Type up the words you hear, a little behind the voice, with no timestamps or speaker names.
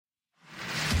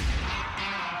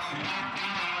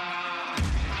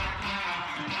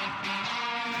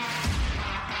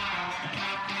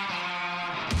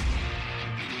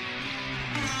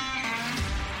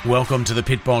Welcome to the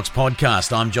Pitbox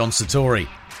Podcast. I'm John Satori.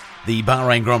 The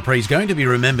Bahrain Grand Prix is going to be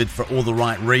remembered for all the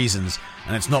right reasons,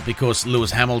 and it's not because Lewis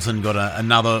Hamilton got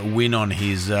another win on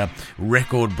his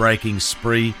record-breaking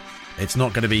spree. It's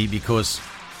not going to be because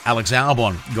Alex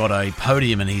Albon got a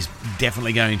podium, and he's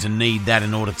definitely going to need that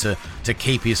in order to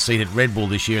keep his seat at Red Bull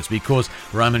this year. It's because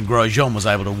Romain Grosjean was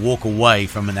able to walk away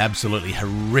from an absolutely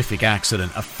horrific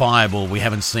accident, a fireball. We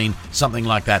haven't seen something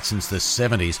like that since the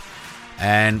 70s.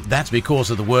 And that's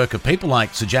because of the work of people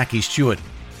like Sir Jackie Stewart,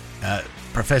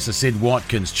 Professor Sid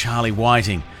Watkins, Charlie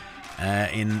Whiting,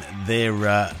 in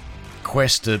their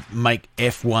quest to make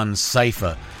F1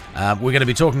 safer. We're going to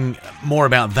be talking more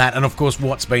about that and, of course,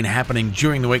 what's been happening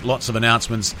during the week. Lots of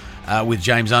announcements with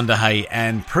James Underhay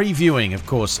and previewing, of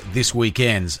course, this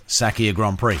weekend's Sakhir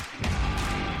Grand Prix.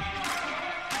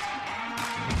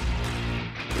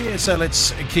 Yeah, so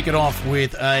let's kick it off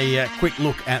with a quick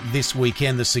look at this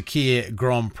weekend, the Sakhir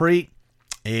Grand Prix.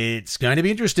 It's going to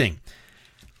be interesting.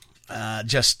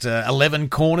 Just 11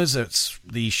 corners. It's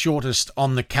the shortest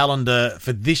on the calendar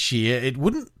for this year. It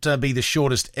wouldn't be the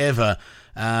shortest ever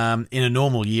in a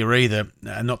normal year either.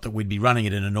 Not that we'd be running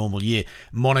it in a normal year.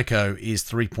 Monaco is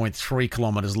 3.3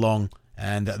 kilometres long,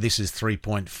 and this is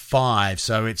 3.5.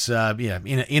 So it's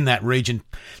in that region.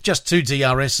 Just 2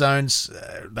 DRS zones.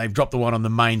 They've dropped the one on the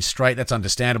main straight. That's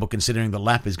understandable considering the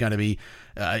lap is going to be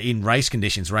in race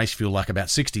conditions, race fuel, like about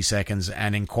 60 seconds,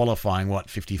 and in qualifying,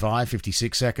 55,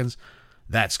 56 seconds.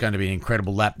 That's going to be an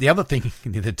incredible lap. The other thing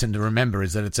to remember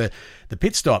is that it's the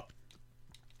pit stop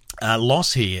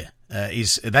loss here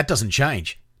that doesn't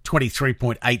change.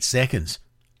 23.8 seconds.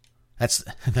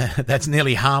 That's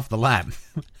nearly half the lap.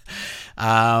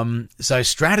 So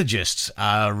strategists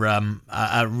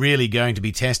are really going to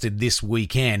be tested this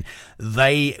weekend.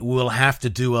 They will have to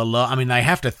do a lot. I mean, they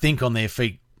have to think on their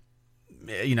feet,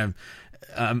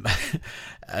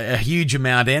 a huge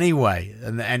amount anyway,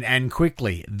 and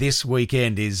quickly. This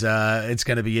weekend is it's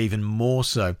going to be even more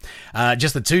so.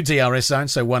 Just the 2 DRS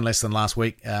zones, so one less than last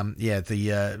week.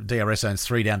 The DRS zones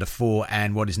 3 down to 4,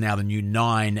 and what is now the new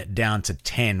 9 down to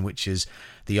 10, which is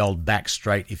the old back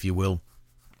straight, if you will.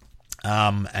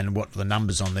 And what the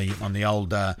numbers on the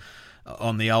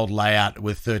old layout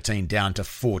with 13 down to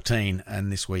 14,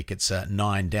 and this week it's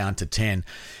 9 down to 10.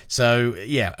 So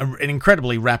yeah, an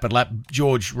incredibly rapid lap.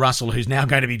 George Russell, who's now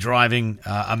going to be driving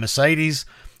a Mercedes,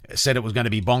 said it was going to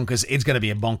be bonkers. It's going to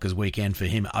be a bonkers weekend for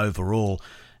him overall.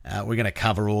 We're going to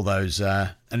cover all those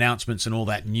announcements and all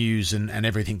that news and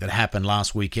everything that happened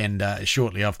last weekend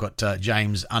shortly. I've got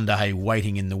James Underhay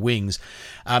waiting in the wings.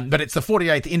 But it's the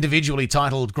 48th individually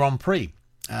titled Grand Prix.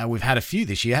 We've had a few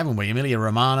this year, haven't we?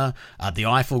 Emilia-Romagna, the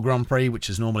Eifel Grand Prix, which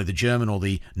is normally the German or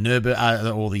the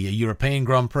or the European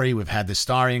Grand Prix. We've had the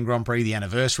Styrian Grand Prix, the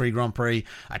Anniversary Grand Prix,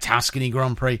 a Tuscany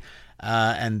Grand Prix,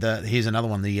 and here's another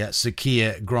one, the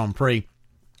Sakhir Grand Prix.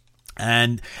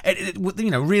 And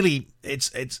really,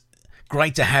 it's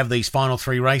great to have these final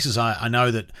 3 races. I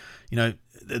know that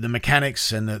the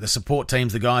mechanics and the support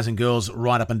teams, the guys and girls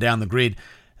right up and down the grid,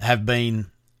 have been.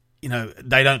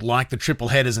 They don't like the triple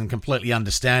headers, and completely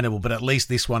understandable, but at least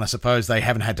this one, I suppose, they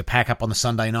haven't had to pack up on the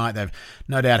Sunday night. They've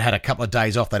no doubt had a couple of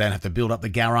days off. They don't have to build up the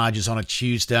garages on a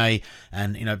Tuesday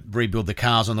and, rebuild the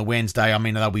cars on the Wednesday. I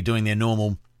mean, they'll be doing their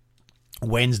normal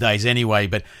Wednesdays anyway,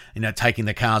 but, taking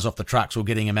the cars off the trucks or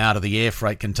getting them out of the air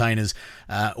freight containers,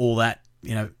 all that,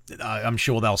 I'm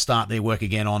sure they'll start their work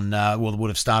again on,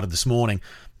 would have started this morning,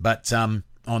 but on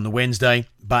the Wednesday.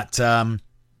 But,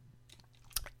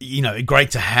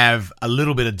 great to have a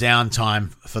little bit of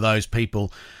downtime for those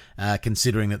people,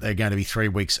 considering that they're going to be 3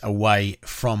 weeks away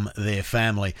from their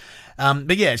family.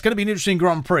 But yeah, it's going to be an interesting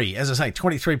Grand Prix. As I say,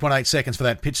 23.8 seconds for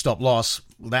that pit stop loss.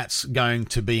 That's going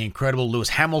to be incredible. Lewis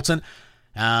Hamilton,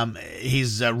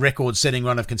 his record-setting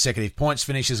run of consecutive points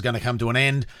finish is going to come to an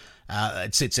end.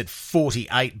 It sits at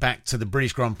 48 back to the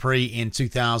British Grand Prix in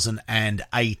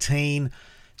 2018.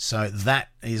 So that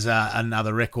is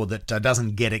another record that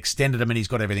doesn't get extended. I mean, he's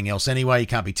got everything else anyway. You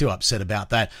can't be too upset about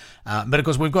that. But, of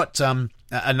course, we've got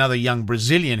another young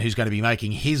Brazilian who's going to be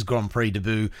making his Grand Prix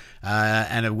debut,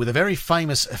 and with a very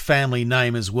famous family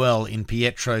name as well, in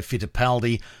Pietro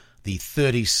Fittipaldi, the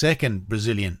 32nd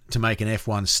Brazilian to make an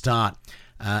F1 start,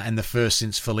 and the first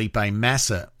since Felipe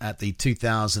Massa at the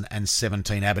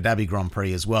 2017 Abu Dhabi Grand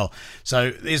Prix as well.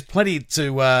 So there's plenty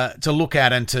to look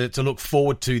at and to look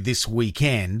forward to this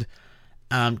weekend,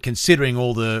 considering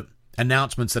all the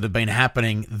announcements that have been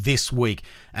happening this week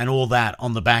and all that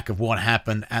on the back of what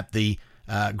happened at the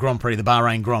Grand Prix, the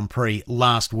Bahrain Grand Prix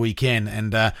last weekend.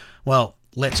 And,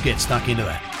 let's get stuck into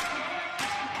that.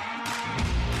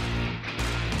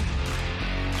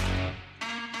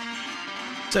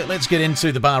 So let's get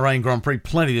into the Bahrain Grand Prix.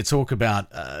 Plenty to talk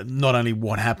about, not only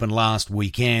what happened last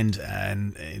weekend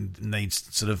and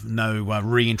needs sort of no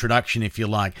reintroduction, if you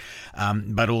like,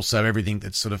 but also everything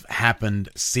that's sort of happened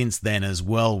since then as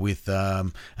well with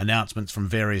announcements from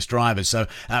various drivers. So,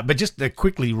 but just to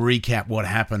quickly recap what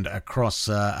happened across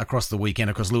the weekend.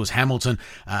 Of course, Lewis Hamilton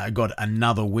got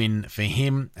another win for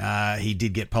him. He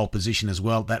did get pole position as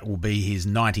well. That will be his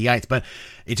 98th. But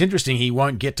it's interesting, he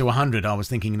won't get to 100. I was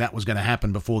thinking that was going to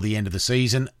happen before the end of the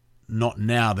season. Not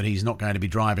now that he's not going to be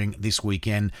driving this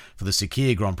weekend for the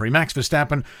Sakhir Grand Prix. Max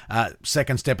Verstappen,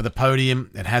 second step of the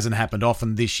podium. It hasn't happened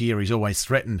often this year. He's always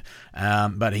threatened,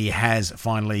 but he has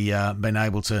finally been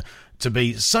able to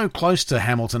be so close to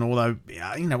Hamilton, although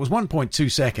it was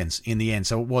 1.2 seconds in the end,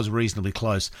 so it was reasonably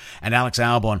close. And Alex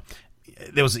Albon,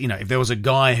 if there was a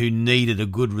guy who needed a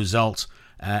good result,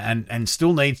 and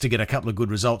still needs to get a couple of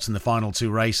good results in the final two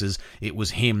races, it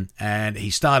was him. And he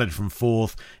started from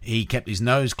fourth. He kept his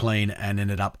nose clean and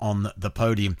ended up on the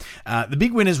podium. The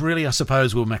big winners really, I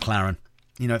suppose, were McLaren.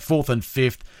 Fourth and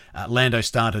fifth. Lando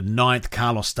started ninth.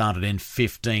 Carlos started in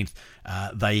 15th.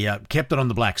 They kept it on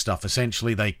the black stuff.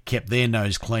 Essentially, they kept their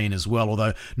nose clean as well,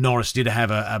 although Norris did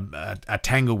have a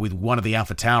tangle with one of the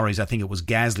AlphaTauris. I think it was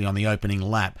Gasly on the opening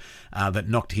lap that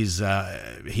knocked his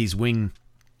wing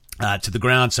to the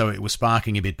ground, so it was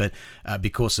sparking a bit, but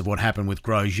because of what happened with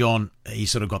Grosjean, he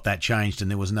sort of got that changed,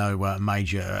 and there was no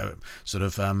major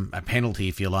a penalty,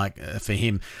 if you like, for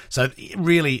him. So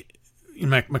really,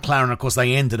 McLaren, of course,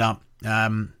 they ended up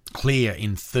clear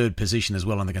in third position as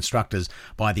well on the constructors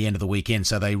by the end of the weekend,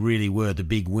 so they really were the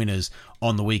big winners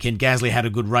on the weekend. Gasly had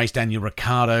a good race. Daniel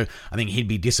Ricciardo, I think he'd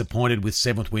be disappointed with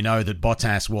 7th. We know that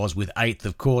Bottas was with 8th,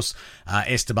 of course.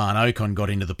 Esteban Ocon got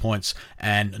into the points,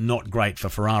 and not great for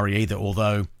Ferrari either,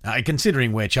 although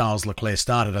considering where Charles Leclerc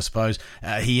started, I suppose,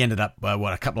 he ended up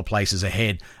a couple of places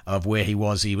ahead of where he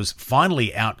was. He was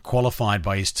finally out-qualified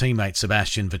by his teammate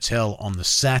Sebastian Vettel on the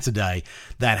Saturday.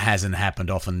 That hasn't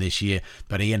happened often this year,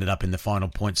 but he ended up in the final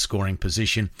point scoring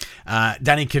position.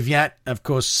 Danny Kvyat, of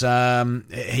course,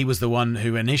 he was the one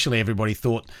who initially everybody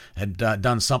thought had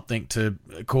done something to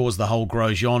cause the whole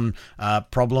Grosjean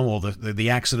problem, or the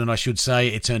accident, I should say.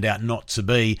 It turned out not to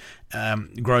be.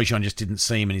 Grosjean just didn't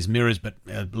see him in his mirrors, but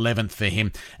 11th for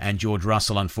him. And George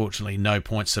Russell, unfortunately, no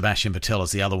points. Sebastian Vettel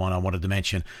is the other one I wanted to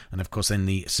mention. And, of course, then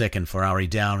the second Ferrari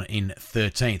down in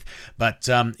 13th. But,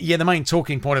 the main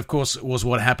talking point, of course, was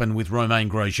what happened with Romain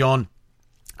Grosjean.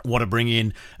 Want to bring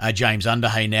in James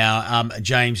Underhay now.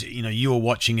 James, you were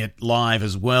watching it live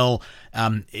as well.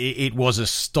 It was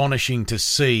astonishing to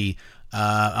see.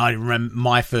 I remember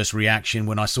my first reaction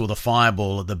when I saw the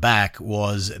fireball at the back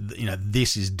was,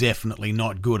 this is definitely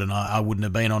not good, and I wouldn't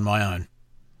have been on my own.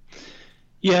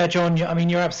 Yeah, John, I mean,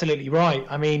 you're absolutely right.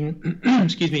 I mean,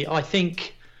 excuse me, I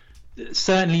think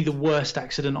certainly the worst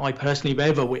accident I personally have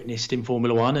ever witnessed in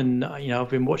Formula One, and, I've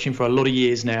been watching for a lot of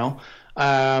years now.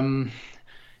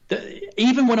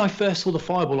 Even when I first saw the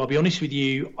fireball, I'll be honest with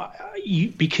you,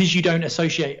 because you don't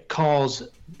associate cars,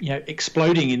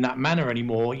 exploding in that manner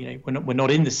anymore. We're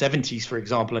not in the 70s, for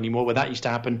example, anymore, where that used to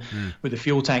happen with the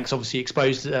fuel tanks obviously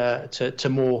exposed to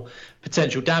more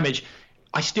potential damage.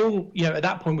 I still, at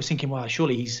that point was thinking, well,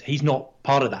 surely he's not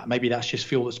part of that. Maybe that's just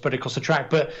fuel that's spread across the track.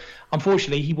 But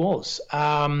unfortunately, he was.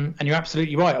 And you're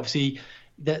absolutely right. Obviously,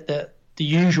 the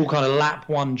usual kind of lap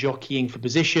one jockeying for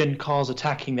position, cars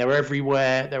attacking, they're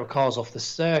everywhere. There were cars off the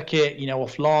circuit,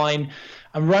 offline.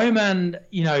 And Roman,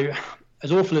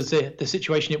 as awful as the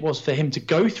situation it was for him to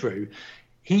go through,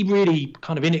 he really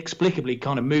kind of inexplicably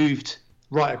kind of moved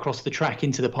right across the track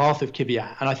into the path of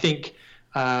Kvyat. And I think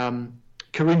Karun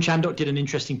Chandhok did an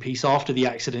interesting piece after the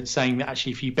accident saying that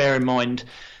actually, if you bear in mind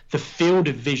the field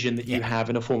of vision that you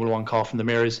have in a Formula One car from the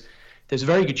mirrors, there's a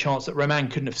very good chance that Romain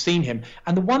couldn't have seen him.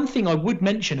 And the one thing I would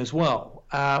mention as well,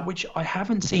 which I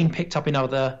haven't seen picked up in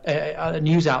other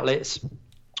news outlets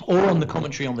or on the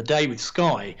commentary on the day with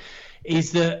Sky,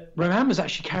 is that Romain was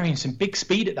actually carrying some big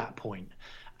speed at that point.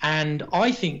 And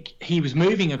I think he was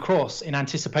moving across in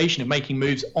anticipation of making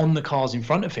moves on the cars in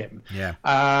front of him. Yeah.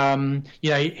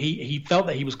 He felt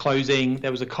that he was closing.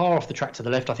 There was a car off the track to the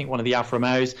left, I think one of the Alfa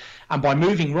Romeos. And by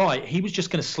moving right, he was just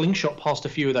going to slingshot past a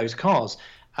few of those cars.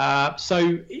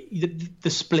 So the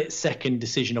split-second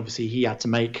decision, obviously, he had to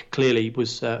make clearly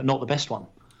was not the best one.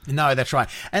 No, that's right.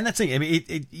 And that's it. I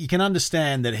mean, you can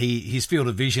understand that his field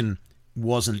of vision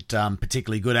wasn't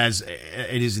particularly good, as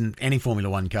it is in any Formula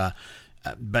One car.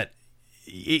 But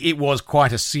it was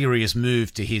quite a serious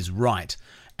move to his right.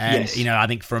 And, yes. I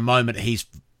think for a moment he's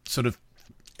sort of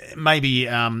maybe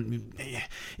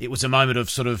it was a moment of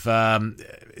sort of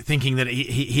thinking that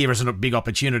here is a big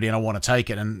opportunity and I want to take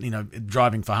it. And,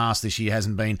 driving for Haas this year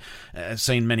hasn't been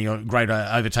seen many great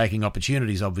overtaking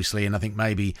opportunities, obviously. And I think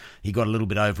maybe he got a little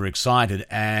bit overexcited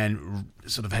and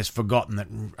sort of has forgotten that,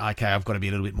 okay, I've got to be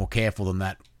a little bit more careful than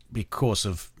that because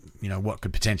of, what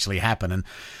could potentially happen. And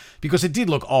because it did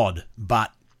look odd,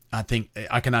 but I think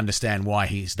I can understand why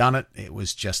he's done it. It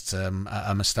was just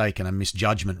a mistake and a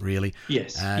misjudgment, really.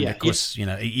 Yes. And of course,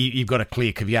 you've got a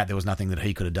clear Kvyat. There was nothing that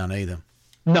he could have done either.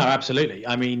 No, absolutely.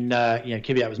 I mean,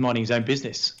 Kvyat was minding his own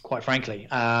business, quite frankly.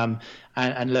 And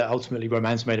look, ultimately,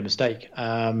 Romain's made a mistake.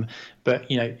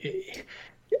 But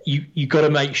you got to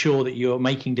make sure that you're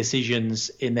making decisions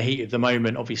in the heat of the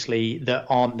moment, obviously, that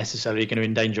aren't necessarily going to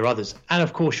endanger others, and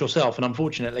of course yourself. And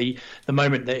unfortunately, the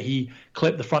moment that he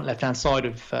clipped the front left-hand side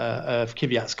of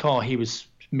Kvyat's car, he was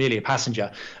merely a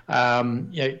passenger.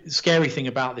 The scary thing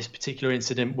about this particular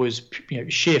incident was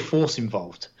sheer force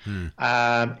involved.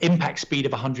 Impact speed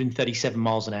of 137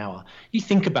 miles an hour. You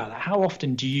think about that. How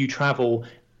often do you travel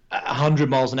 100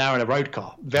 miles an hour in a road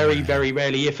car? Very, very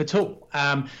rarely, if at all.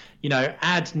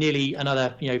 Add nearly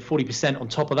another 40% on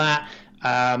top of that.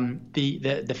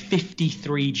 The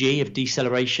 53G of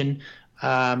deceleration.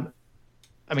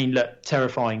 Look,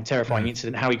 terrifying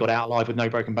incident. How he got out alive with no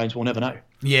broken bones, we'll never know.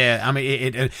 Yeah, I mean,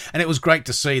 it was great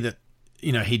to see that.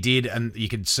 He did, and you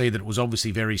could see that it was obviously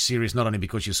very serious, not only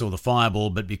because you saw the fireball,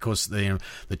 but because the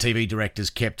TV directors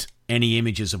kept any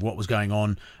images of what was going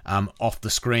on off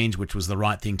the screens, which was the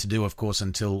right thing to do, of course,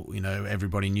 until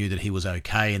everybody knew that he was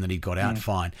okay and that he got out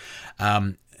fine.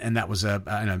 And that was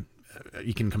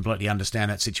you can completely understand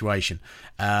that situation.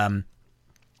 But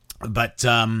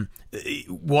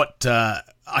what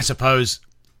I suppose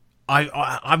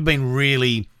I've been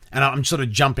really. And I'm sort of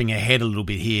jumping ahead a little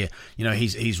bit here.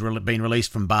 He's been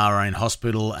released from Bahrain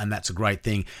Hospital, and that's a great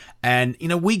thing. And,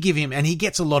 we give him, and he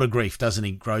gets a lot of grief, doesn't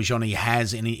he, Grosjean? He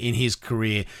has in his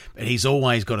career, but he's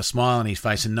always got a smile on his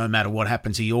face, and no matter what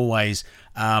happens, he always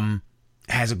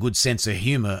has a good sense of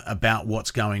humour about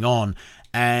what's going on.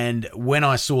 And when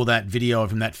I saw that video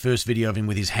of him, that first video of him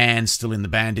with his hands still in the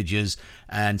bandages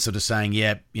and sort of saying,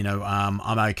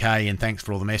 I'm okay and thanks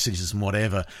for all the messages and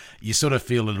whatever, you sort of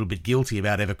feel a little bit guilty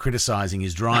about ever criticising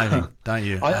his driving, don't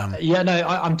you?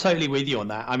 I'm totally with you on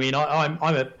that. I mean,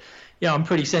 I'm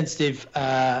pretty sensitive,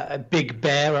 a big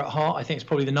bear at heart. I think it's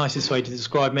probably the nicest way to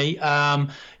describe me.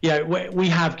 We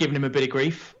have given him a bit of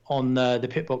grief on the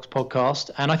Pitbox podcast,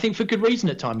 and I think for good reason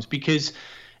at times, because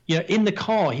in the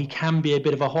car, he can be a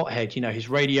bit of a hothead. His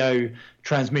radio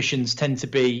transmissions tend to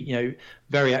be,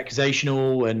 very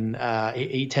accusational, and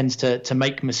he tends to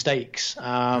make mistakes.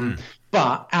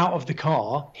 But out of the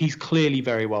car, he's clearly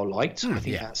very well liked. I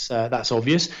think that's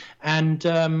obvious. And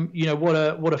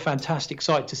what a fantastic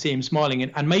sight to see him smiling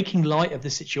and making light of the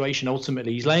situation.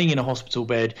 Ultimately, he's laying in a hospital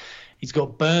bed. He's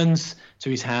got burns to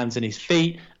his hands and his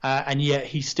feet, and yet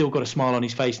he's still got a smile on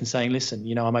his face and saying,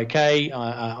 "Listen, I'm okay.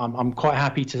 I'm quite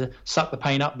happy to suck the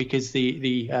pain up because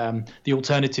the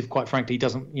alternative, quite frankly,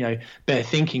 doesn't bear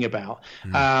thinking about."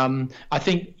 I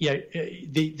think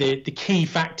the key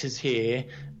factors here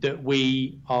that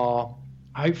we are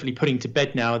hopefully putting to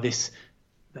bed now, this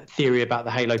theory about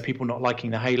the halo, people not liking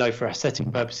the halo for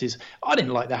aesthetic purposes. I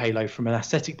didn't like the halo from an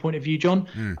aesthetic point of view, John.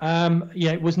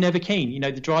 Was never keen.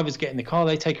 The drivers get in the car,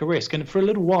 they take a risk. And for a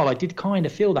little while, I did kind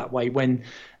of feel that way when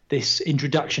this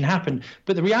introduction happened.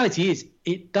 But the reality is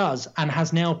it does and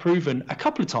has now proven a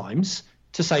couple of times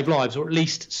to save lives, or at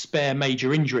least spare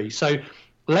major injuries. So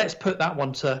let's put that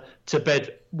one to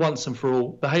bed once and for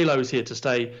all. The halo is here to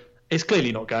stay. It's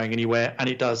clearly not going anywhere, and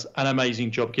it does an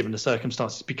amazing job given the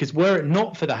circumstances, because were it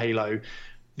not for the halo,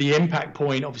 the impact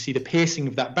point, obviously the piercing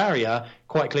of that barrier,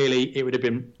 quite clearly it would have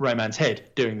been Romain's head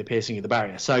doing the piercing of the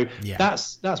barrier. So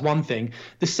that's one thing.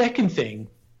 The second thing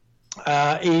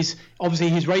is obviously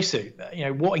his race suit.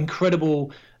 What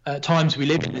incredible times we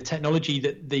live in, the technology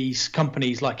that these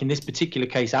companies, like in this particular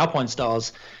case Alpine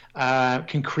Stars,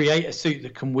 can create a suit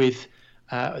that can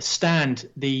withstand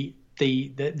the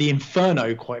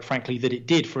inferno, quite frankly, that it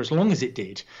did for as long as it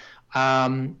did.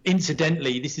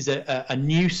 Incidentally, this is a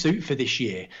new suit for this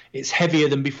year. It's heavier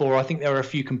than before. I think there were a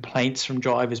few complaints from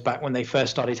drivers back when they first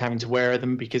started having to wear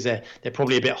them, because they're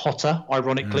probably a bit hotter,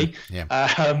 ironically,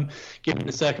 given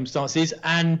the circumstances.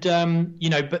 And,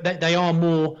 but they are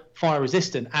more fire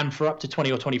resistant, and for up to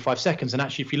 20 or 25 seconds. And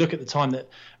actually, if you look at the time that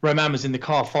Romain was in the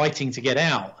car fighting to get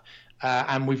out,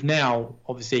 and we've now,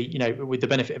 obviously, with the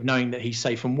benefit of knowing that he's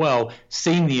safe and well,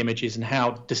 seen the images and how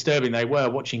disturbing they were,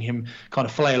 watching him kind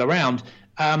of flail around.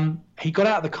 He got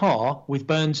out of the car with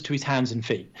burns to his hands and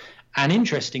feet. And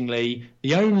interestingly,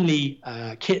 the only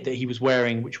kit that he was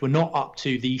wearing, which were not up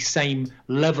to the same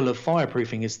level of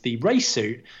fireproofing as the race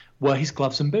suit, were his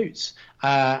gloves and boots.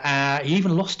 He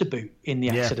even lost a boot in the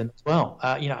accident as well.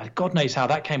 God knows how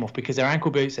that came off, because they're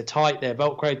ankle boots, they're tight, they're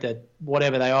Velcroed, they're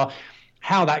whatever they are.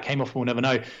 How that came off, we'll never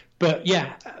know. But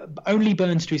yeah, only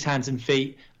burns to his hands and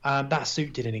feet. That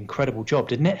suit did an incredible job,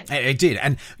 didn't it? It did.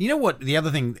 And you know what? The other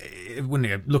thing, when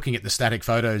you're looking at the static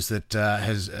photos that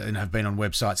have been on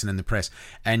websites and in the press,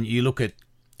 and you look at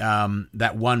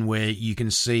that one where you can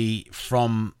see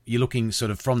you're looking sort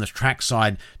of from the track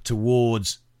side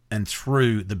towards and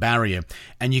through the barrier,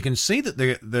 and you can see that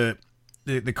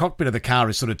the cockpit of the car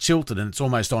is sort of tilted and it's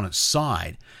almost on its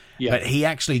side. Yeah. But he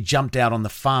actually jumped out on the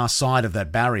far side of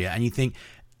that barrier, and you think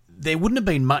there wouldn't have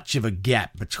been much of a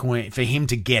gap for him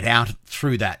to get out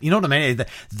through that. You know what I mean?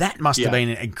 That must have been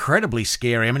incredibly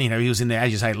scary. I mean, he was in there,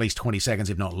 as you say, at least 20 seconds,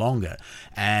 if not longer.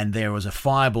 And there was a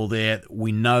fireball there.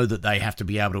 We know that they have to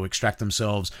be able to extract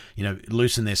themselves,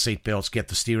 loosen their seatbelts, get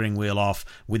the steering wheel off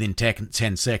within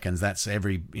 10 seconds. That's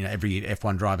every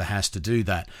F1 driver has to do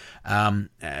that.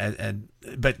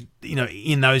 But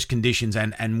in those conditions,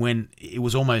 and when it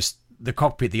was almost the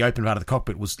cockpit, the open part of the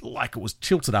cockpit was like it was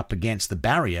tilted up against the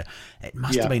barrier, it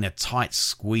must have been a tight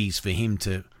squeeze for him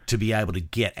to be able to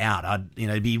get out.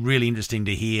 It'd be really interesting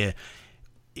to hear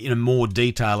more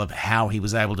detail of how he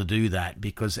was able to do that,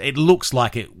 because it looks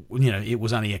like it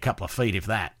was only a couple of feet, if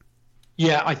that.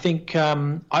 Yeah, I think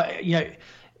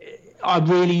I'm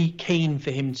really keen for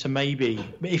him to maybe,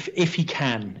 if he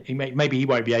can, maybe he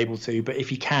won't be able to, but if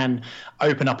he can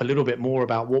open up a little bit more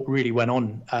about what really went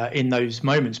on in those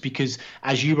moments, because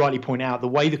as you rightly point out, the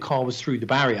way the car was through the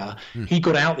barrier, he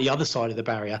got out the other side of the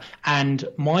barrier. And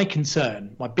my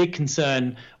big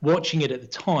concern watching it at the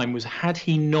time was, had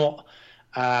he not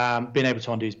been able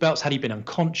to undo his belts, had he been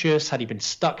unconscious, had he been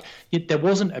stuck, there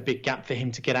wasn't a big gap for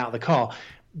him to get out of the car.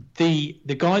 The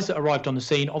guys that arrived on the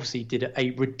scene obviously did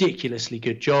a ridiculously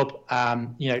good job,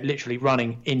 literally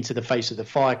running into the face of the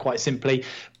fire, quite simply.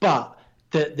 But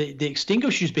the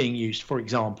extinguishers being used, for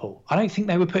example, I don't think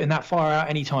they were putting that fire out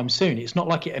anytime soon. It's not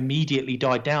like it immediately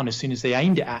died down as soon as they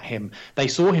aimed it at him. They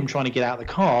saw him trying to get out of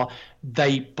the car.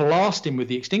 They blast him with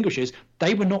the extinguishers.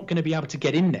 They were not going to be able to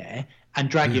get in there and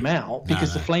drag him out,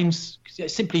 because the flames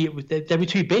simply, they were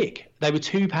too big. They were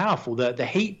too powerful. The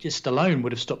heat just alone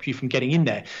would have stopped you from getting in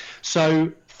there. So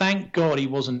thank God he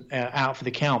wasn't out for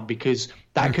the count, because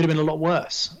that could have been a lot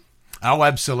worse. Oh,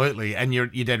 absolutely. And you're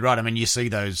dead right. I mean, you see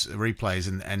those replays,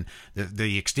 and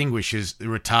the extinguishers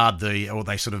retard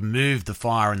they sort of move the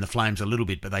fire and the flames a little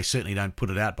bit, but they certainly don't put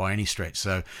it out by any stretch.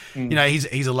 So,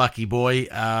 he's a lucky boy.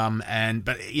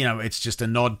 But it's just a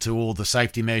nod to all the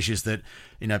safety measures that,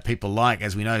 people like,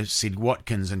 as we know, Sid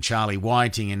Watkins and Charlie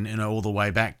Whiting and all the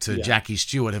way back to Jackie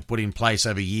Stewart have put in place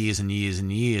over years and years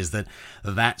and years,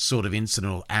 that sort of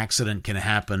incident or accident can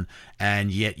happen, and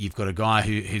yet you've got a guy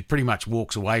who pretty much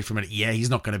walks away from it. Yeah, he's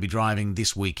not going to be driving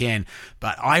this weekend,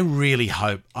 but I really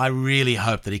hope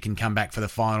that he can come back for the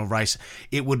final race.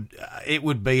 It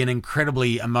would be an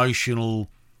incredibly emotional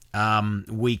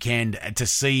weekend to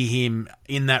see him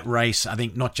in that race. I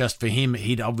think not just for him,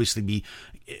 he'd obviously be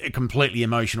completely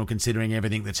emotional considering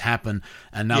everything that's happened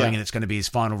and knowing that it's going to be his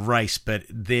final race, but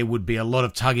there would be a lot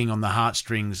of tugging on the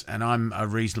heartstrings, and I'm a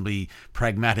reasonably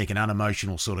pragmatic and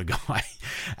unemotional sort of guy.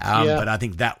 But I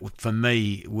think that for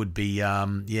me would be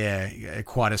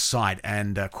quite a sight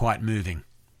and quite moving.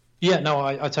 Yeah, no,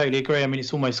 I totally agree. I mean,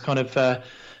 it's almost kind of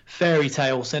fairy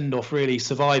tale send-off, really,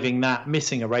 surviving that,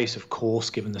 missing a race, of course,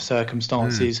 given the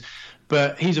circumstances.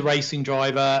 But he's a racing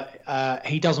driver.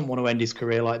 He doesn't want to end his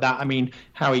career like that. I mean,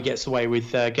 how he gets away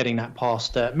with getting that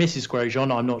past Mrs.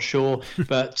 Grosjean, I'm not sure.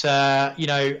 But,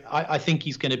 I think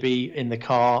he's going to be in the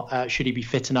car, should he be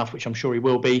fit enough, which I'm sure he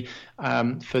will be,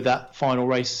 for that final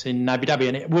race in Abu Dhabi.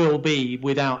 And it will be,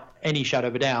 without any shadow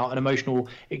of a doubt, an emotional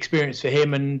experience for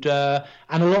him and a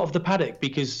lot of the paddock,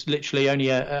 because literally only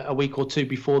a week or two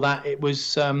before that, it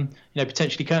was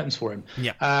potentially curtains for him.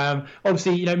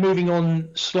 Obviously, moving on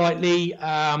slightly,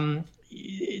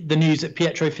 the news that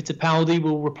Pietro Fittipaldi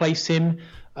will replace him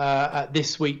at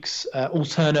this week's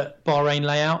alternate Bahrain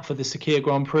layout for the Sakhir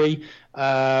Grand Prix.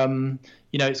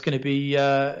 It's going to be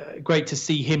great to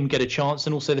see him get a chance,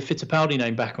 and also the Fittipaldi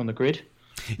name back on the grid.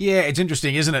 Yeah, it's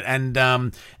interesting, isn't it?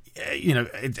 And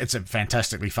it's a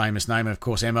fantastically famous name. Of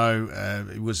course, Emo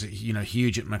was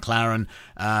huge at McLaren.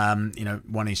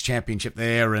 Won his championship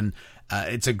there, and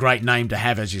it's a great name to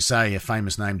have, as you say, a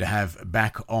famous name to have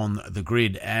back on the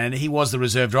grid. And he was the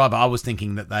reserve driver. I was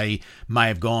thinking that they may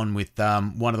have gone with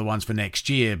one of the ones for next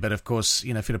year, but of course,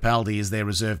 Fittipaldi is their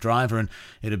reserve driver, and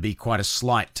it'd be quite a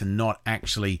slight to not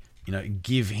actually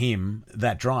give him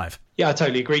that drive. Yeah, I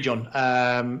totally agree, John.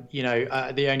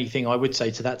 The only thing I would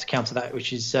say to counter that,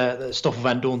 which is that Stoffel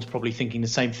Vandoorne's probably thinking the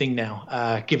same thing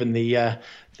now, given the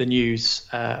news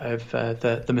of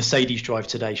the Mercedes drive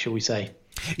today, shall we say.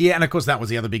 Yeah, and of course that was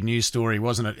the other big news story,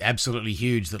 wasn't it? Absolutely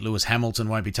huge that Lewis Hamilton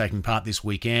won't be taking part this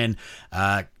weekend.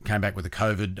 Came back with a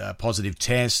COVID positive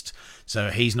test, so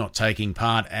he's not taking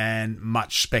part, and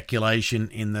much speculation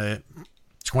in the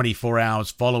 24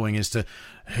 hours following as to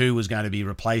who was going to be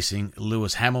replacing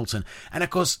Lewis Hamilton. And of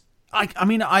course, I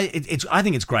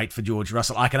think it's great for George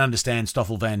Russell. I can understand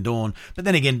Stoffel Vandoorne, but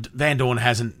then again, Vandoorne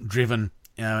hasn't driven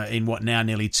in what now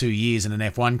nearly 2 years in an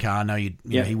F1 car. I know you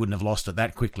know, he wouldn't have lost it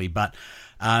that quickly, but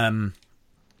then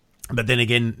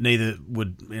again, neither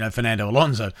would Fernando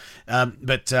Alonso. I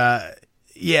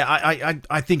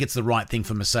think it's the right thing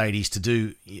for Mercedes to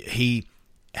do. He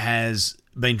has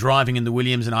been driving in the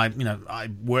Williams, and I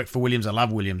work for Williams. I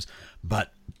love Williams,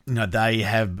 but they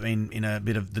have been in a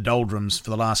bit of the doldrums for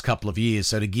the last couple of years.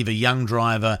 So to give a young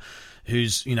driver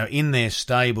who's in their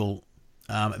stable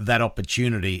that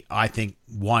opportunity, I think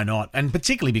why not? And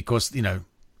particularly because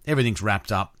everything's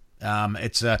wrapped up.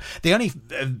 It's the only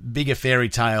bigger fairy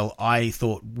tale I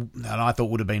thought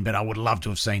would have been better. I would love to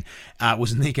have seen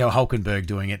was Nico Hulkenberg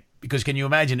doing it. Because can you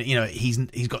imagine?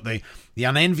 He's got the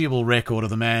unenviable record of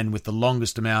the man with the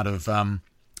longest amount of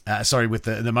with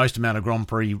the most amount of Grand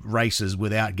Prix races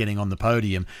without getting on the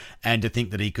podium, and to think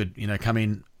that he could come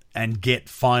in and get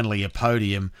finally a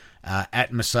podium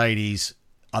at Mercedes,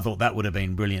 I thought that would have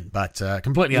been brilliant. But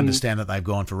completely understand that they've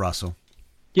gone for Russell.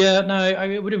 Yeah, no,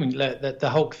 it would have been the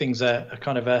Hulk thing's a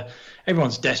kind of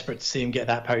everyone's desperate to see him get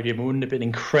that podium. It wouldn't have been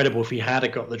incredible if he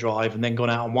had got the drive and then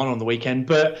gone out and won on the weekend,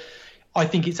 but I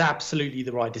think it's absolutely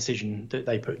the right decision that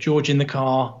they put George in the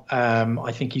car.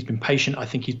 I think he's been patient. I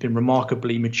think he's been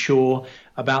remarkably mature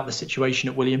about the situation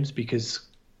at Williams, because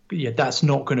that's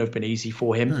not going to have been easy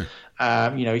for him.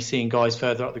 He's seeing guys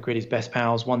further up the grid, his best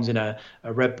pals. One's in a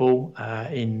Red Bull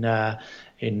in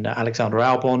Alexander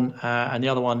Albon, and the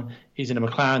other one is in a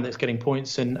McLaren that's getting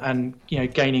points and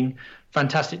gaining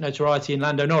fantastic notoriety in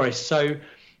Lando Norris. So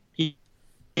it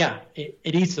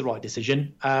is the right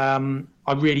decision.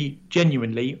 I really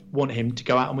genuinely want him to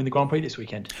go out and win the Grand Prix this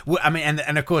weekend. Well, I mean,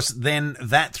 and of course, then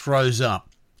that throws up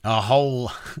a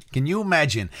whole. Can you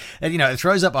imagine? It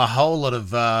throws up a whole lot of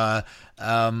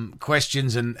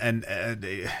questions and I'm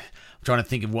trying to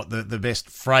think of what the best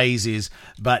phrase is.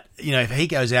 But if he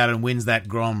goes out and wins that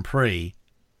Grand Prix,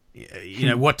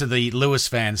 what do the Lewis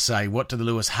fans say? What do the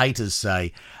Lewis haters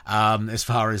say? As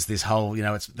far as this whole,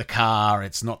 it's the car,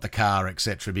 it's not the car,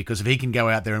 etc. Because if he can go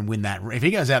out there and win that, if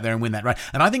he goes out there and win that race,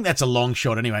 and I think that's a long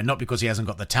shot anyway, not because he hasn't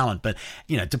got the talent, but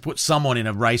to put someone in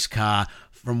a race car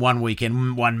from one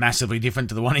weekend, one massively different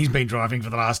to the one he's been driving for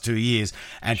the last 2 years,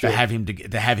 and to have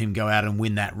him go out and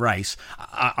win that race,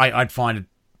 I'd find it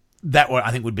that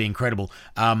I think would be incredible.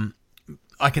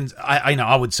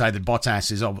 I would say that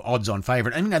Bottas is odds-on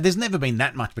favourite. And there's never been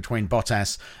that much between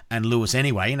Bottas and Lewis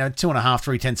anyway. 2.5,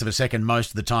 3/10 of a second most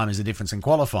of the time is the difference in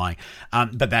qualifying.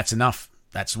 But that's enough.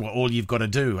 That's all you've got to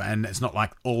do. And it's not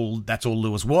like that's all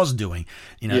Lewis was doing.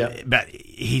 But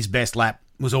his best lap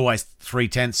was always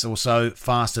 3/10 or so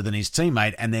faster than his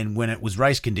teammate. And then when it was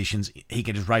race conditions, he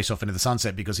could just race off into the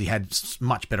sunset because he had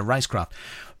much better racecraft.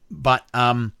 But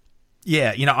I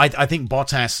think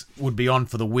Bottas would be on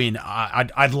for the win.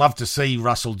 I'd love to see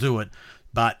Russell do it,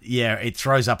 but it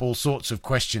throws up all sorts of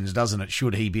questions, doesn't it?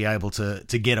 Should he be able to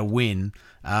get a win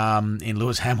in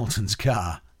Lewis Hamilton's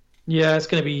car? Yeah, it's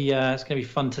going to be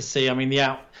fun to see. I mean,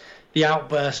 the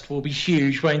outburst will be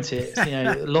huge, won't it?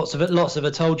 Lots of "I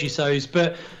told you so's."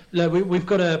 But look, we've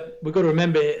got to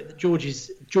remember that George is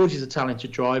a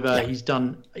talented driver. Yeah. He's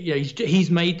done.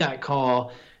 He's made that car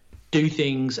do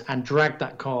things and drag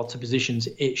that car to positions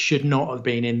it should not have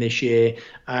been in this year.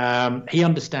 He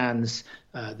understands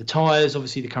the tyres,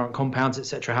 obviously the current compounds,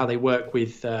 etc., how they work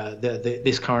with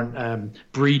this current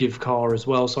breed of car as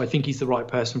well. So I think he's the right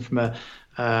person from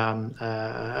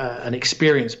an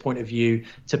experience point of view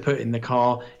to put in the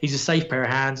car. He's a safe pair of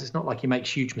hands. It's not like he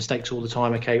makes huge mistakes all the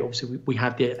time. Okay, obviously we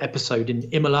had the episode in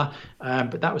Imola,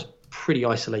 but that was pretty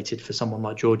isolated for someone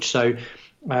like George. So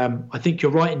I think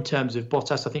you're right in terms of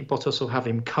Bottas. I think Bottas will have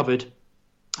him covered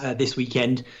this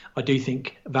weekend. I do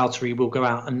think Valtteri will go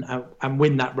out and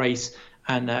win that race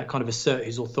and kind of assert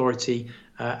his authority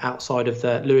outside of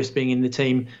Lewis being in the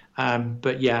team.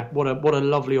 But what a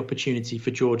lovely opportunity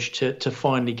for George to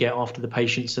finally get, after the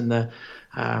patience and the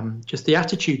just the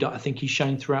attitude that I think he's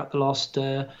shown throughout the last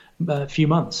few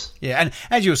months. Yeah, and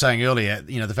as you were saying earlier,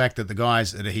 the fact that the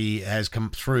guys that he has come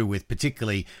through with,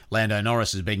 particularly Lando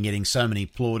Norris, has been getting so many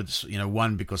plaudits,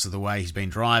 one, because of the way he's been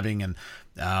driving and,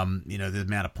 the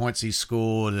amount of points he's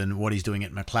scored and what he's doing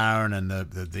at McLaren and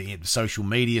the social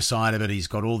media side of it. He's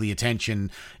got all the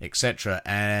attention, etc.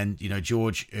 And,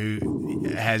 George, who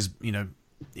has,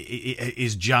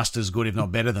 is just as good, if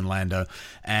not better, than Lando,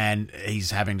 and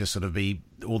he's having to sort of be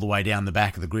all the way down the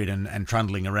back of the grid and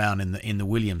trundling around in the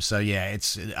Williams. So yeah,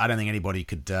 I don't think anybody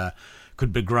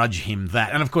could begrudge him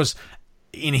that. And of course,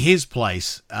 in his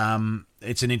place,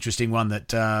 it's an interesting one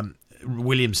that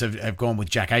Williams have gone with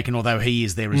Jack Aitken, although he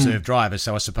is their reserve driver.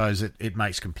 So I suppose it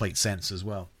makes complete sense as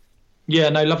well. Yeah,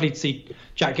 no, lovely to see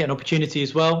Jack get an opportunity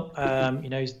as well.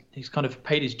 He's kind of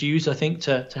paid his dues, I think,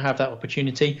 to have that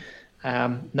opportunity.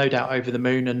 No doubt over the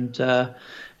moon, and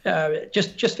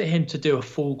just for him to do a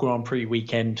full Grand Prix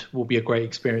weekend will be a great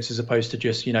experience, as opposed to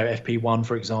just FP1,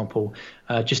 for example.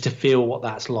 Just to feel what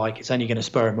that's like, it's only going to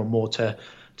spur him on more to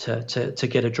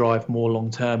get a drive more long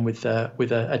term with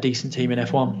a decent team in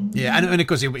F1. Yeah, and of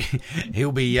course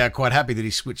he'll be quite happy that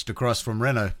he switched across from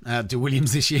Renault to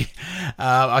Williams this year.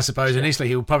 I suppose initially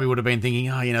he probably would have been thinking,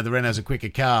 the Renault's a quicker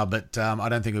car, but I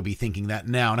don't think he'll be thinking that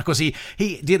now. And of course he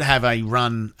did have a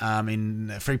run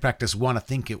in free practice 1. I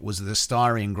think it was the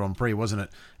Styrian Grand Prix, wasn't it?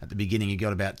 At the beginning, he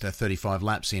got about 35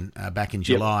 laps in back in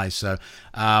July. Yep. So,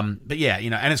 but yeah,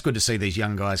 and it's good to see these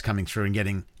young guys coming through and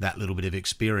getting that little bit of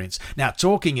experience. Now,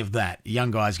 talking of that, young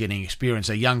guys getting experience,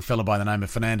 a young fella by the name of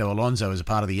Fernando Alonso is a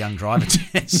part of the young driver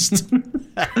test.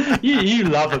 You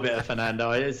love a bit of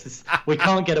Fernando. We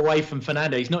can't get away from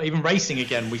Fernando. He's not even racing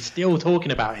again. We're still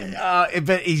talking about him.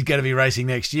 But he's going to be racing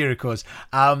next year, of course.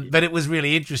 But it was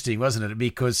really interesting, wasn't it?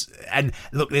 Because, and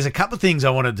look, there's a couple of things I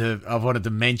wanted to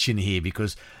mention here,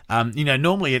 because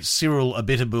normally it's Cyril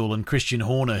Abiteboul and Christian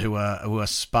Horner who are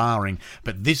sparring,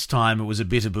 but this time it was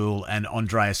Abiteboul and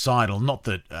Andreas Seidel. Not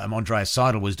that Andreas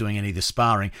Seidel was doing any of the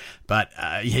sparring, but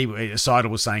Seidel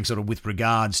was saying sort of with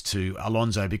regards to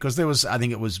Alonso, because I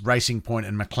think it was Racing Point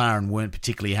and McLaren weren't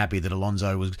particularly happy that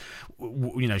Alonso was,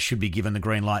 should be given the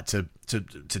green light to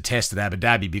test at Abu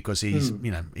Dhabi, because he's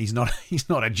he's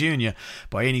not a junior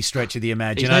by any stretch of the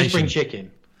imagination. He's no spring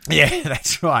chicken. Yeah,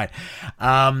 that's right.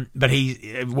 But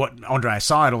what Andreas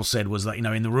Seidel said was that,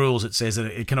 in the rules it says that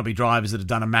it cannot be drivers that have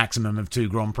done a maximum of 2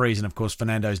 Grand Prix, and of course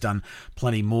Fernando's done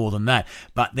plenty more than that.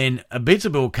 But then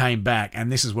Abiteboul came back,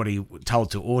 and this is what he told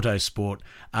to Autosport,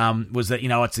 was that,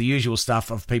 it's the usual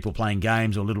stuff of people playing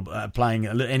games or playing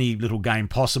any little game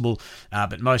possible,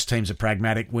 but most teams are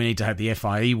pragmatic. We need to hope the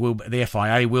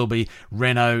FIA will be.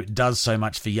 Renault does so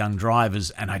much for young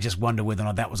drivers, and I just wonder whether or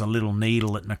not that was a little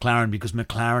needle at McLaren, because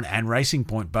McLaren and Racing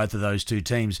Point, both of those two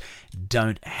teams,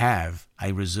 don't have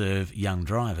a reserve young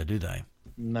driver, do they?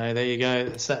 No, there you go.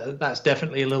 That's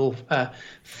definitely a little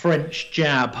French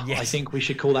jab. Yes. I think we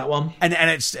should call that one. And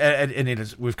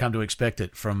we've come to expect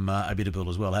it from Abiteboul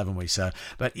as well, haven't we? So,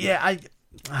 but yeah, I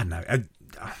don't know.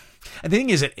 The thing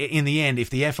is that in the end, if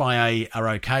the FIA are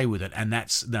okay with it, and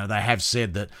that's they have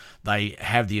said that they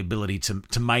have the ability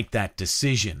to make that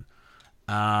decision.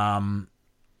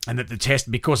 And that the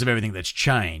test, because of everything that's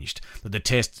changed, that the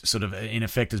test sort of, in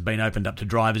effect, has been opened up to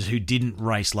drivers who didn't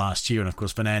race last year. And, of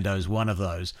course, Fernando is one of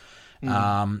those.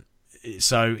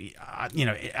 So,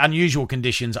 unusual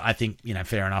conditions, I think,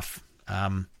 fair enough.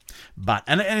 But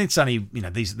it's only,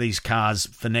 these cars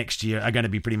for next year are going to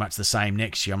be pretty much the same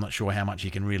next year. I'm not sure how much you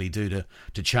can really do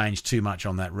to change too much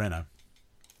on that Renault.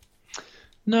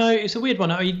 No, it's a weird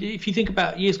one. I mean, if you think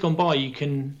about years gone by, you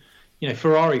can...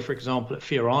 Ferrari, for example, at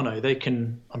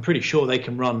Fiorano, I'm pretty sure they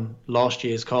can run last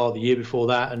year's car, the year before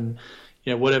that, and,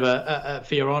 whatever at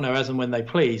Fiorano as and when they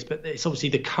please. But it's obviously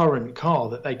the current car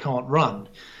that they can't run.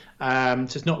 So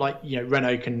it's not like,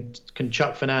 Renault can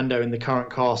chuck Fernando in the current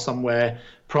car somewhere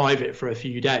private for a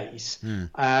few days.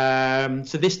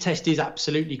 So this test is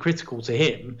absolutely critical to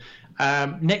him.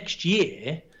 Next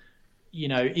year...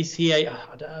 is he I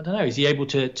don't know, is he able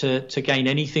to gain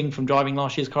anything from driving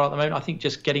last year's car at the moment? I think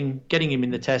just getting him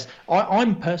in the test,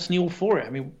 I'm personally all for it. I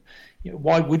mean,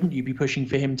 why wouldn't you be pushing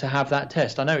for him to have that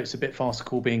test? I know it's a bit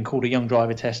farcical being called a young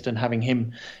driver test and having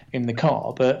him in the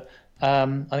car, but I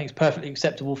think it's perfectly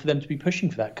acceptable for them to be pushing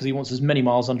for that, because he wants as many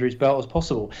miles under his belt as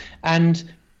possible. And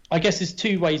I guess there's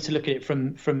two ways to look at it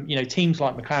from teams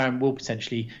like McLaren will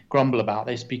potentially grumble about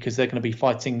this, because they're going to be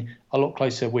fighting a lot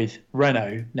closer with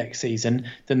Renault next season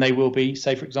than they will be,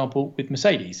 say, for example, with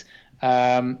Mercedes.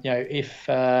 If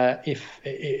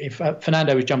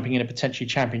Fernando was jumping in a potentially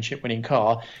championship winning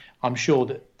car, I'm sure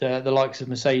that the likes of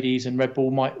Mercedes and Red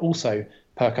Bull might also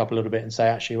perk up a little bit and say,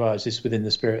 actually, well, is this within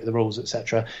the spirit of the rules,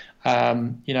 etc. At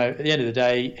the end of the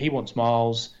day, he wants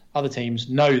Miles. Other teams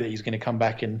know that he's going to come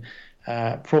back and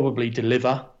probably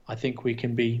deliver. I think we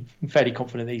can be fairly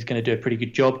confident that he's going to do a pretty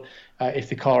good job if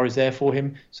the car is there for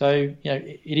him. So,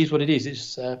 it is what it is.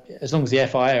 It's as long as the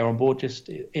FIA are on board,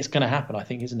 it's going to happen, I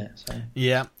think, isn't it? So.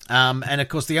 Yeah. And of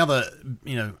course, the other,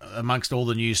 amongst all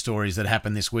the news stories that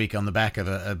happened this week on the back of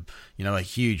a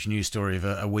huge news story of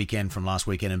a weekend from last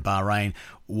weekend in Bahrain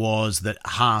was that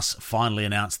Haas finally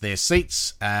announced their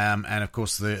seats. And of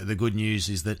course, the good news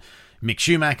is that Mick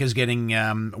Schumacher's getting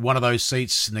one of those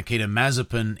seats. Nikita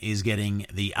Mazepin is getting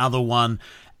the other one.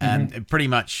 And pretty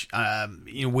much,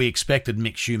 we expected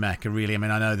Mick Schumacher, really. I mean,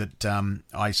 I know that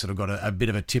I sort of got a bit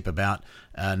of a tip about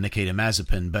Nikita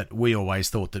Mazepin, but we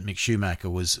always thought that Mick Schumacher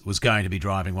was going to be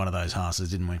driving one of those Haases,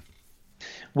 didn't we?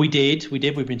 We did. We've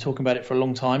been talking about it for a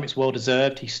long time. It's well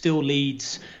deserved. He still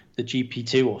leads the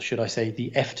GP2, or should I say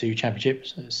the F2 Championship.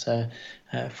 So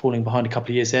it's falling behind a couple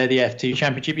of years there. The F2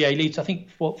 Championship, he leads, I think,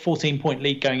 14-point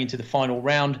lead going into the final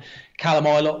round. Callum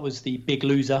Ilott was the big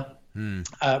loser.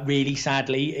 Really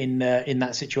sadly in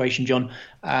that situation, John,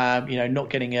 not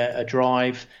getting a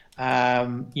drive,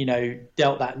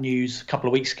 dealt that news a couple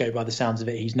of weeks ago by the sounds of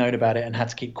it. He's known about it and had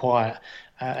to keep quiet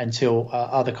until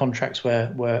other contracts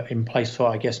were in place for,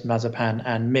 I guess, Mazepin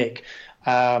and Mick.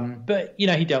 But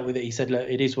he dealt with it. He said, look,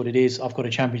 it is what it is. I've got a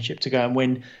championship to go and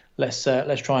win. Let's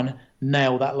try and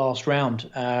nail that last round.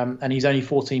 And he's only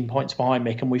 14 points behind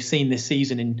Mick. And we've seen this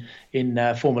season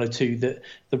in Formula 2 that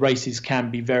the races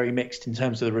can be very mixed in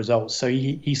terms of the results. So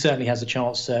he certainly has a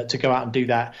chance to go out and do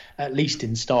that, at least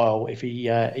in style, if he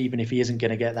even if he isn't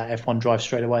going to get that F1 drive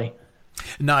straight away.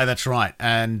 No, that's right.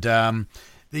 And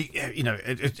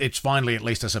it's finally, at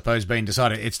least I suppose, been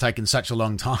decided. It's taken such a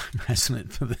long time, hasn't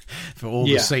it, for all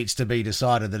the seats to be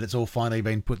decided, that it's all finally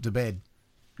been put to bed.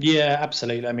 Yeah,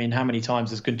 absolutely. I mean, how many times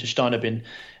has Günther Steiner been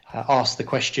asked the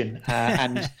question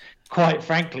and quite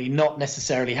frankly not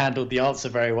necessarily handled the answer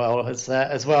very well as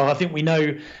well. I think we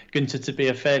know Günther to be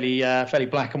a fairly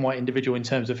black and white individual in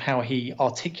terms of how he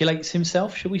articulates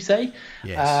himself, shall we say.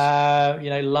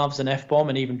 Yes. Loves an F-bomb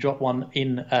and even dropped one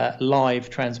in live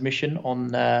transmission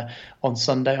on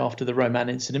Sunday after the Roman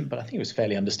incident, but I think it was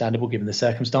fairly understandable given the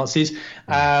circumstances.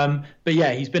 But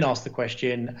yeah, he's been asked the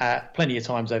question plenty of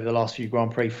times over the last few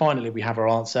Grand Prix. Finally, we have our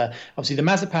answer. Obviously, the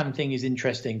Mazepin thing is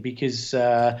interesting because,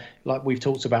 like we've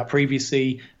talked about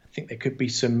previously, I think there could be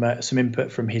some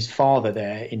input from his father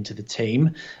there into the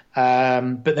team.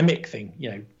 But the Mick thing,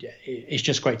 it's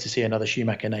just great to see another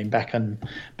Schumacher name back on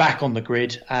the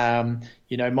grid.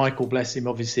 Michael, bless him,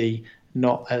 obviously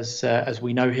not as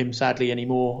we know him sadly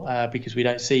anymore because we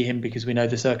don't see him, because we know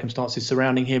the circumstances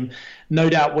surrounding him. No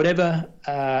doubt, whatever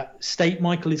state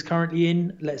Michael is currently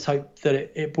in, let's hope that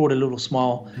it brought a little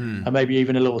smile and maybe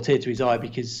even a little tear to his eye,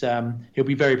 because he'll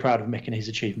be very proud of Mick and his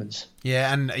achievements.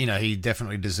 Yeah, and he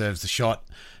definitely deserves the shot.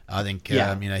 I think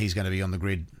he's going to be on the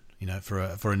grid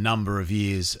for a number of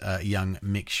years, young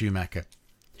Mick Schumacher.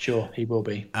 Sure, he will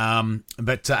be.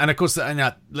 But of course,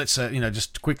 let's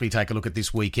just quickly take a look at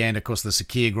this weekend. Of course, the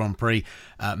Sakhir Grand Prix,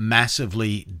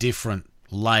 massively different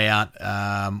layout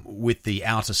with the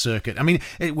outer circuit. I mean,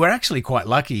 we're actually quite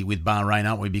lucky with Bahrain,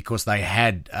 aren't we? Because they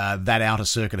had that outer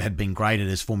circuit had been graded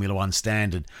as Formula One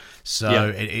standard,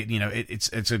 so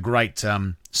it's a great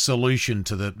solution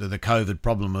to the COVID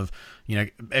problem of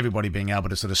everybody being able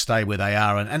to sort of stay where they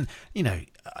are, and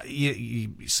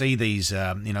you see these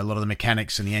a lot of the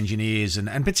mechanics and the engineers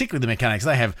and particularly the mechanics,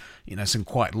 they have some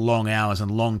quite long hours and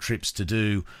long trips to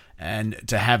do. And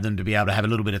to have them to be able to have a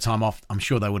little bit of time off, I'm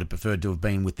sure they would have preferred to have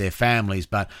been with their families.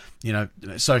 But,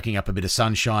 soaking up a bit of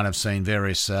sunshine, I've seen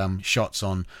various shots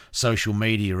on social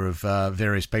media of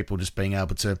various people just being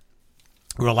able to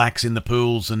relax in the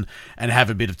pools and have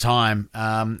a bit of time.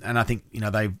 And I think,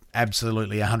 they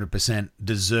absolutely 100%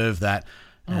 deserve that.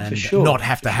 And not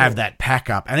have to have that pack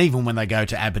up. And even when they go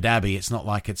to Abu Dhabi, it's not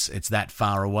like it's that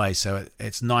far away. So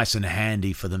it's nice and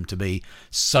handy for them to be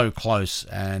so close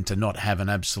and to not have an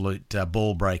absolute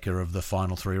ball breaker of the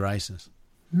final three races.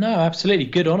 No, absolutely.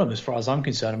 Good on them as far as I'm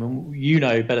concerned. I mean,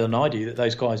 better than I do that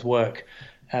those guys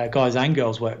guys and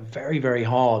girls work very, very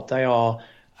hard. They are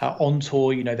on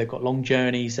tour. They've got long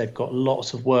journeys. They've got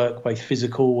lots of work, both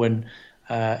physical and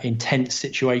intense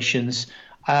situations.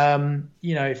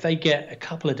 If they get a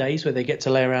couple of days where they get to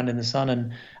lay around in the sun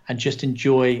and just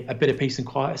enjoy a bit of peace and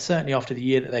quiet, certainly after the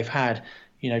year that they've had,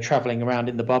 traveling around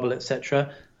in the bubble,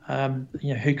 etc.,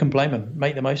 who can blame them?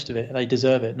 Make the most of it. They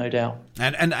deserve it, no doubt.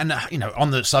 And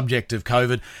on the subject of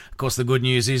COVID, of course, the good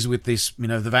news is with this,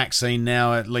 the vaccine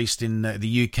now, at least in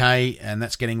the UK, and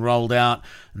that's getting rolled out,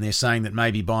 and they're saying that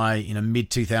maybe by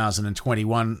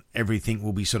mid-2021, everything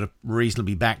will be sort of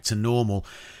reasonably back to normal.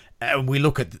 We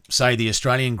look at, say, the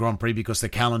Australian Grand Prix, because the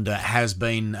calendar has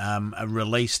been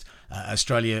released.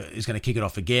 Australia is going to kick it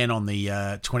off again on the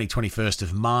 21st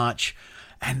of March,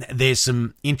 and there's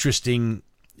some interesting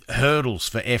hurdles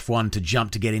for F1 to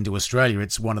jump to get into Australia.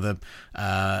 It's one of the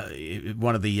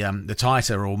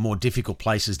tighter or more difficult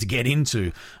places to get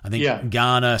into. I think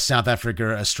Ghana, South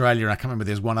Africa, Australia, and I can't remember,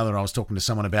 there's one other I was talking to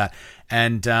someone about,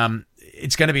 and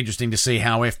it's going to be interesting to see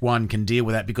how F1 can deal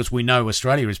with that, because we know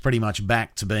Australia is pretty much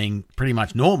back to being pretty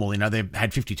much normal. They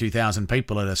had 52,000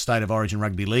 people at a State of Origin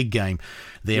Rugby League game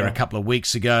there a couple of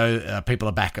weeks ago. People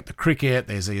are back at the cricket.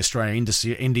 There's the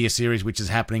Australia-India series, which is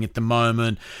happening at the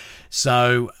moment.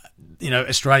 So,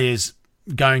 Australia's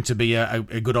going to be a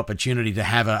good opportunity to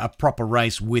have a proper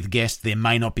race with guests. There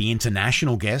may not be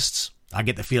international guests. I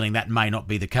get the feeling that may not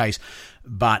be the case,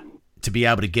 but to be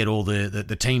able to get all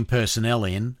the team personnel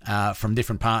in from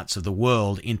different parts of the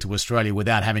world into Australia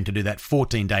without having to do that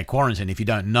 14-day quarantine, if you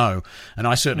don't know, and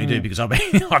I certainly do, because I've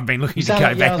been looking to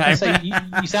go back home.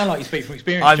 You sound like you speak from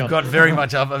experience, I've John. got very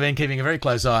much. I've been keeping a very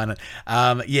close eye on it.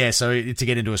 So to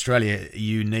get into Australia,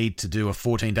 you need to do a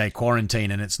 14-day quarantine,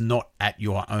 and it's not at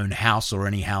your own house or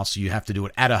any house. You have to do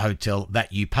it at a hotel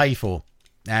that you pay for.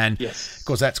 And of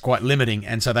course, that's quite limiting.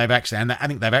 And so I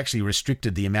think they've actually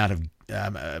restricted the amount of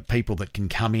people that can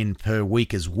come in per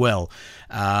week as well,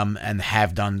 and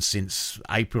have done since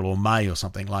April or May or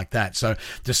something like that. So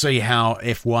to see how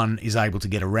F1 is able to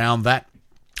get around that,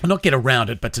 not get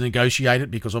around it, but to negotiate it,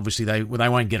 because obviously they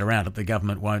won't get around it. The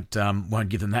government won't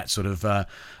give them that sort of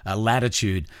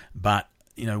latitude. But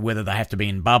whether they have to be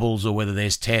in bubbles, or whether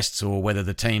there's tests, or whether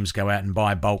the teams go out and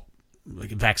buy bulk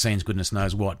vaccines, goodness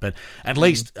knows what. But at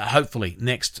least, hopefully,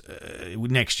 next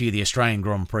year, the Australian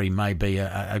Grand Prix may be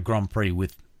a Grand Prix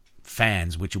with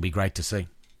fans, which will be great to see.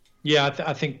 Yeah,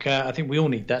 I think we all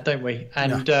need that, don't we?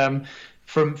 And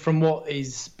from what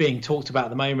is being talked about at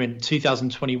the moment,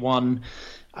 2021.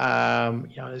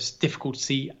 It's difficult to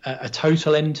see a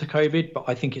total end to COVID, but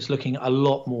I think it's looking a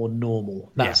lot more normal.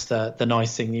 That's the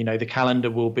nice thing. The calendar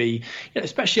will be,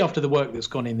 especially after the work that's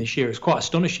gone in this year. It's quite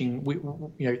astonishing.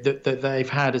 That they've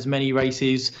had as many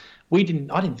races. I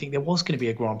didn't think there was going to be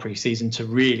a Grand Prix season to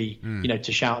really,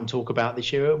 to shout and talk about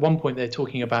this year. At one point, they're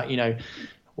talking about,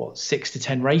 6 to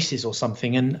 10 races or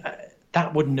something, and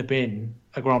that wouldn't have been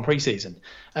a Grand Prix season.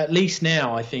 At least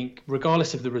now, I think,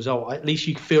 regardless of the result, at least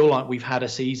you feel like we've had a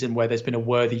season where there's been a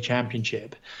worthy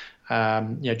championship,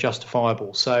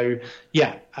 justifiable. So,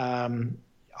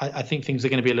 I think things are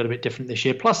going to be a little bit different this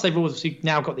year. Plus, they've obviously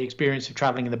now got the experience of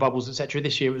travelling in the bubbles, etc.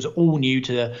 This year, it was all new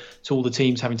to all the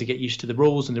teams having to get used to the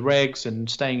rules and the regs and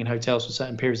staying in hotels for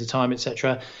certain periods of time,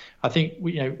 etc. I think,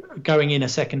 going in a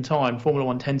second time, Formula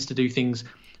One tends to do things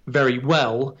very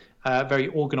well, very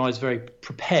organised, very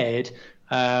prepared,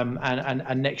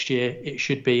 and next year it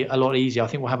should be a lot easier. I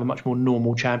think we'll have a much more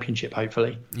normal championship,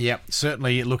 hopefully. Yeah,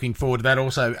 certainly looking forward to that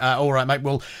also. All right, mate,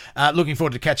 well, looking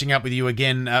forward to catching up with you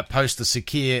again post the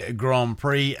Sakhir Grand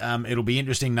Prix. It'll be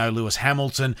interesting, no Lewis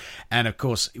Hamilton, and of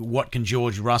course, what can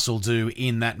George Russell do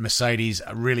in that Mercedes?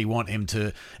 I really want him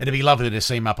to, it'd be lovely to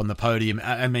see him up on the podium.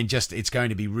 I mean, it's going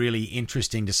to be really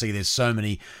interesting to see. There's so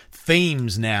many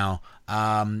themes now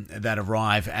that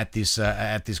arrive at this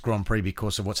Grand Prix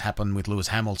because of what's happened with Lewis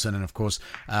Hamilton, and of course,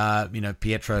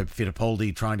 Pietro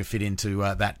Fittipaldi trying to fit into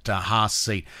that Haas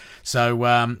seat.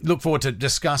 So look forward to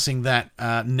discussing that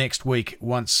next week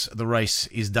once the race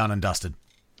is done and dusted.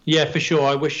 Yeah, for sure.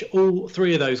 I wish all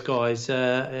three of those guys,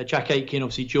 Jack Aitken,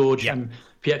 obviously George, and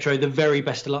Pietro, the very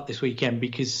best of luck this weekend,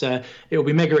 because it will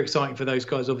be mega exciting for those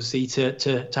guys, obviously,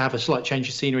 to have a slight change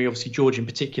of scenery, obviously George in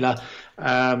particular.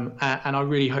 And I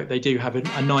really hope they do have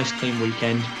a nice, clean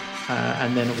weekend,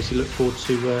 and then obviously look forward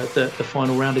to the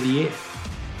final round of the year.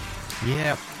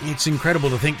 Yeah, it's incredible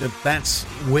to think that that's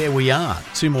where we are.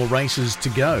 2 more races to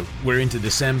go. We're into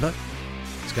December.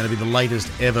 It's going to be the latest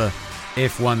ever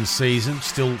F1 season.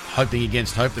 Still hoping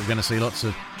against hope that we're going to see lots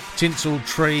of tinsel,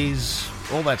 trees,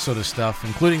 all that sort of stuff,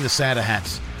 including the Santa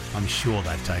hats. I'm sure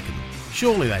they've taken them.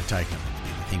 Surely they've taken them. It'd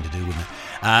be the thing to do, wouldn't it?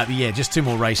 But just 2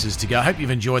 more races to go. I hope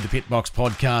you've enjoyed the Pitbox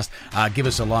podcast. Give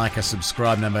us a like, a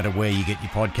subscribe, no matter where you get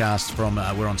your podcasts from.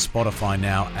 We're on Spotify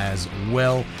now as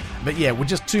well. But we're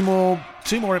just 2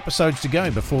 more episodes to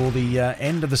go before the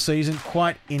end of the season.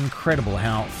 Quite incredible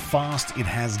how fast it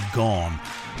has gone.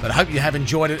 But I hope you have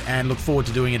enjoyed it and look forward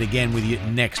to doing it again with you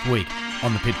next week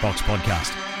on the Pitbox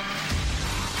podcast.